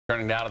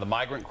Turning now to the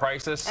migrant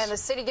crisis. And the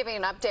city giving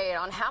an update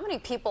on how many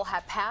people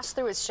have passed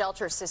through its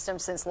shelter system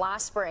since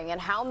last spring and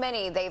how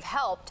many they've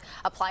helped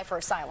apply for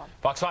asylum.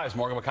 Fox 5's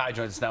Morgan McKay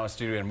joins us now in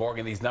studio. And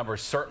Morgan, these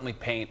numbers certainly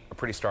paint a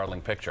pretty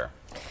startling picture.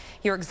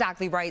 You're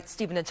exactly right,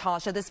 Steve and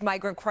Natasha. This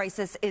migrant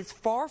crisis is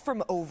far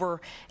from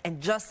over. And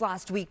just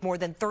last week, more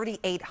than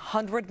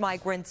 3,800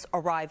 migrants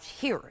arrived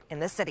here in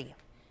the city.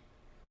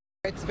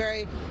 It's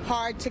very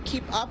hard to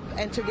keep up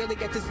and to really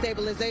get to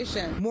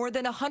stabilization. More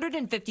than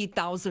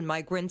 150,000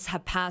 migrants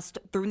have passed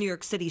through New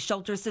York City's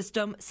shelter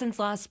system since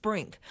last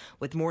spring,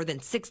 with more than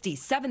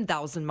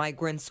 67,000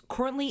 migrants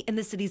currently in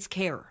the city's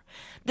care.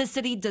 The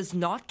city does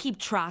not keep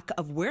track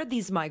of where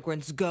these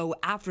migrants go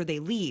after they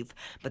leave,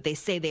 but they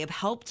say they have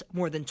helped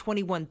more than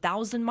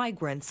 21,000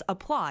 migrants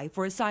apply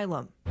for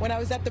asylum. When I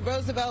was at the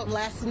Roosevelt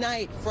last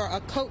night for a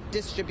coat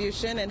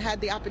distribution and had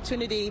the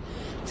opportunity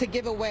to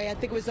give away, I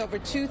think it was over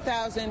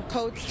 2,000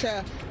 coats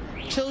to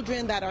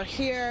children that are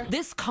here.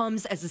 This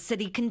comes as the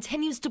city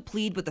continues to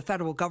plead with the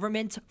federal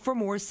government for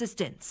more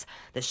assistance.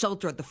 The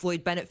shelter at the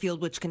Floyd Bennett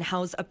Field, which can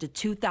house up to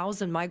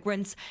 2,000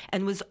 migrants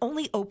and was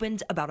only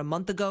opened about a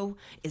month ago,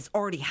 is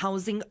already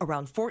housing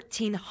around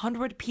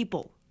 1,400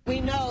 people. We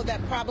know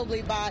that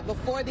probably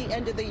before the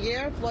end of the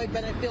year, Floyd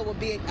Bennett Field will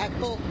be at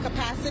full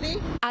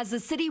capacity. As the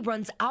city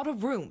runs out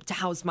of room to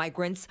house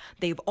migrants,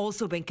 they've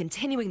also been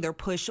continuing their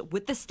push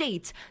with the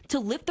state to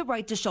lift the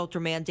right to shelter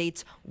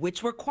mandate,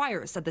 which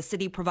requires that the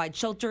city provide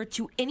shelter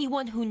to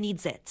anyone who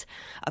needs it.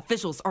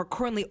 Officials are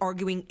currently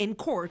arguing in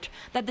court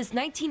that this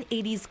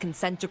 1980s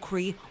consent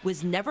decree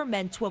was never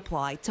meant to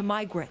apply to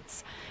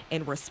migrants.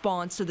 In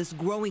response to this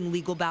growing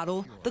legal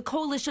battle, the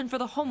Coalition for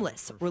the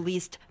Homeless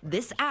released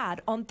this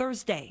ad on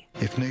Thursday.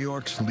 If New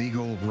York's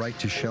legal right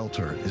to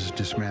shelter is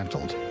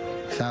dismantled,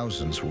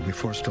 thousands will be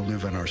forced to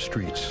live on our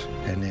streets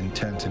and in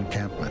tent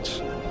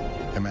encampments.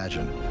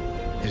 Imagine.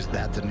 Is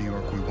that the New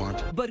York we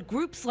want? But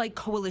groups like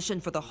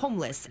Coalition for the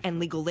Homeless and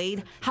Legal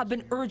Aid have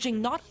been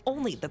urging not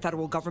only the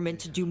federal government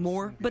to do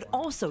more, but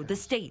also the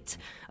state.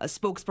 A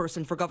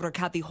spokesperson for Governor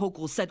Kathy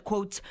Hochul said,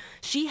 quote,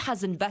 she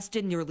has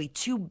invested nearly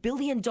 $2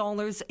 billion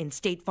in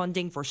state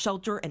funding for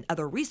shelter and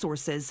other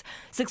resources,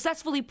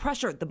 successfully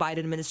pressured the Biden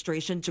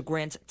administration to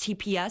grant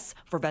TPS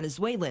for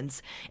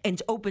Venezuelans,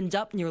 and opened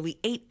up nearly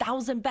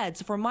 8,000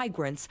 beds for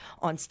migrants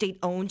on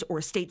state-owned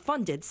or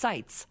state-funded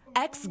sites.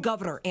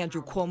 Ex-Governor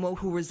Andrew Cuomo,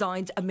 who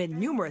resigned amid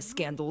numerous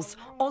scandals,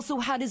 also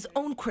had his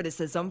own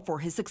criticism for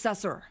his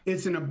successor.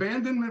 It's an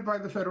abandonment by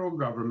the federal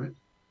government.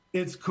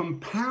 It's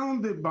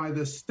compounded by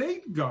the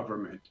state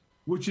government,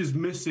 which is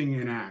missing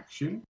in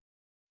action.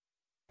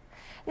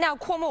 Now,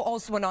 Cuomo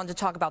also went on to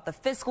talk about the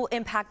fiscal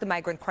impact the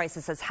migrant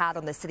crisis has had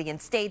on the city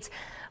and state.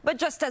 But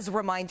just as a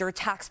reminder,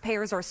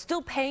 taxpayers are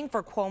still paying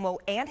for Cuomo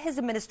and his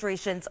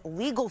administration's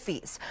legal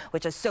fees,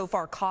 which has so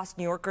far cost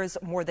New Yorkers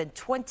more than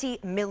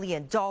 $20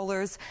 million.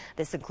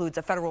 This includes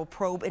a federal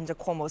probe into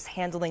Cuomo's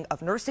handling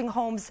of nursing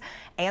homes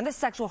and the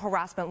sexual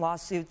harassment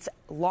lawsuits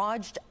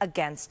lodged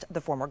against the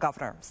former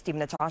governor. Steve,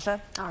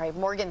 Natasha. All right,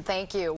 Morgan, thank you.